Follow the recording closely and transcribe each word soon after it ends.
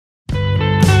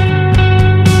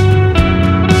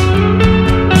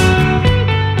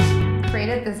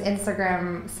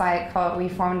Instagram site called We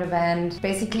Formed a Band.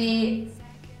 Basically,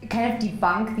 kind of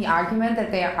debunk the argument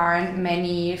that there aren't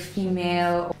many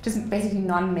female, just basically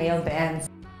non-male bands.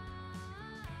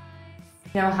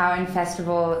 You know how in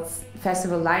festival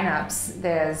lineups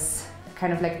there's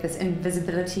kind of like this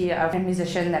invisibility of a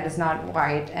musician that is not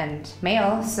white and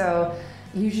male. So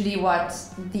usually what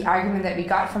the argument that we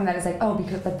got from that is like, oh,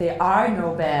 but there are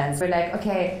no bands. We're like,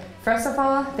 okay, first of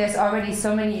all, there's already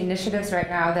so many initiatives right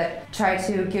now that try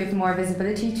to give more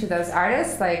visibility to those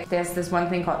artists. Like there's this one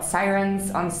thing called Sirens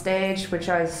on Stage, which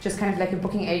is just kind of like a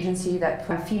booking agency that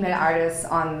put female artists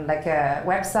on like a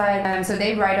website. So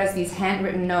they write us these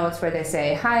handwritten notes where they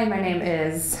say, hi, my name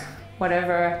is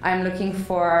whatever, I'm looking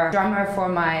for a drummer for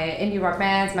my indie rock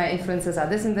bands, my influences are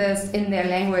this and this. In their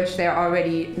language, they're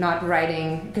already not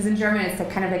writing, because in German it's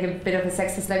like kind of like a bit of a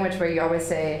sexist language where you always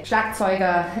say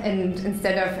Schlagzeuger and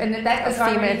instead of, and that is a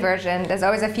female version. There's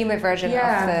always a female version of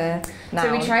the noun.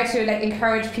 So we try to like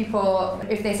encourage people,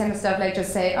 if they send us stuff, like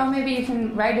just say, oh, maybe you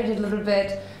can write it a little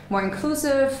bit more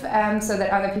inclusive so that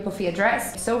other people feel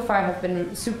addressed. So far have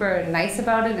been super nice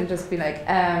about it and just be like,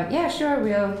 yeah, sure,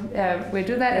 we'll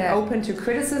do that, and open to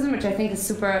criticism, which I think is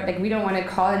super, like we don't want to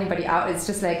call anybody out, it's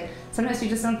just like, sometimes you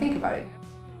just don't think about it.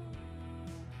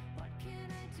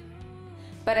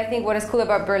 But I think what is cool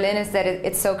about Berlin is that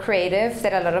it's so creative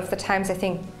that a lot of the times I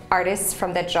think artists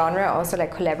from that genre also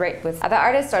like collaborate with other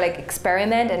artists or like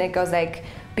experiment, and it goes like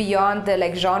beyond the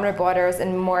like genre borders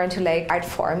and more into like art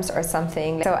forms or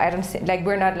something. So I don't think, like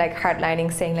we're not like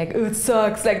hardlining saying like, oh, it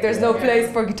sucks, like there's no place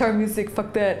for guitar music,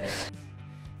 fuck that.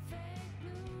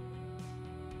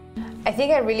 I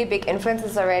think a really big influence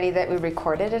is already that we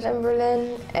recorded it in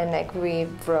Berlin and like we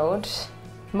wrote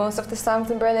most of the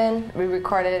songs in Berlin. We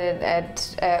recorded it at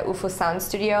UFO Sound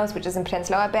Studios, which is in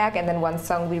Prenzlauer Berg, and then one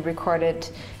song we recorded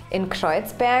in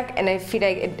Kreuzberg, and I feel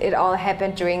like it all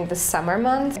happened during the summer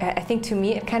months. I think to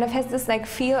me it kind of has this like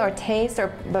feel or taste,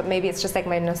 but maybe it's just like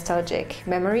my nostalgic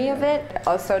memory of it. It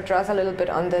also draws a little bit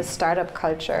on the startup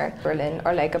culture in Berlin,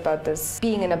 or like about this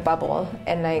being in a bubble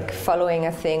and like following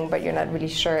a thing, but you're not really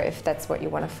sure if that's what you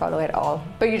want to follow at all,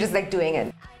 but you're just like doing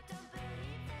it.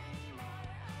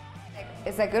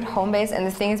 It's a good home base, and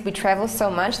the thing is we travel so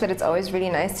much that it's always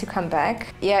really nice to come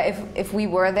back. Yeah, if we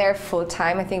were there full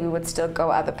time, I think we would still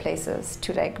go other places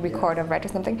to like record or write or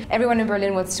something. Everyone in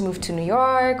Berlin wants to move to New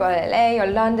York or LA or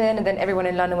London, and then everyone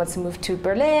in London wants to move to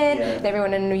Berlin, and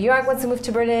everyone in New York wants to move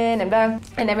to Berlin, and blah.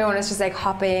 And everyone is just like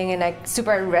hopping and like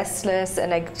super restless and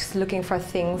like just looking for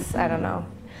things, I don't know.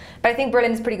 But I think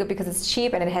Berlin is pretty good because it's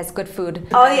cheap and it has good food.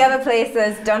 All the other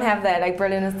places don't have that, like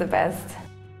Berlin is the best.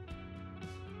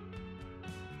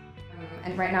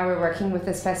 And right now we're working with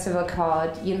this festival called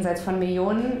Jenseits von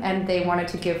Millionen, and they wanted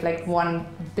to give like one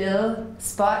bill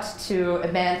spot to a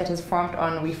band that has formed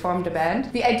on We Formed a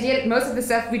Band. The idea, most of the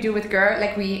stuff we do with Gurr,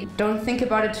 like we don't think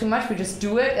about it too much, we just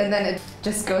do it and then it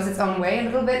just goes its own way a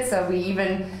little bit. So we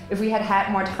even, if we had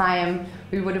had more time,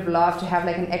 we would have loved to have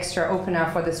like an extra opener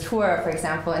for this tour, for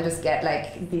example, and just get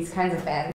like these kinds of bands.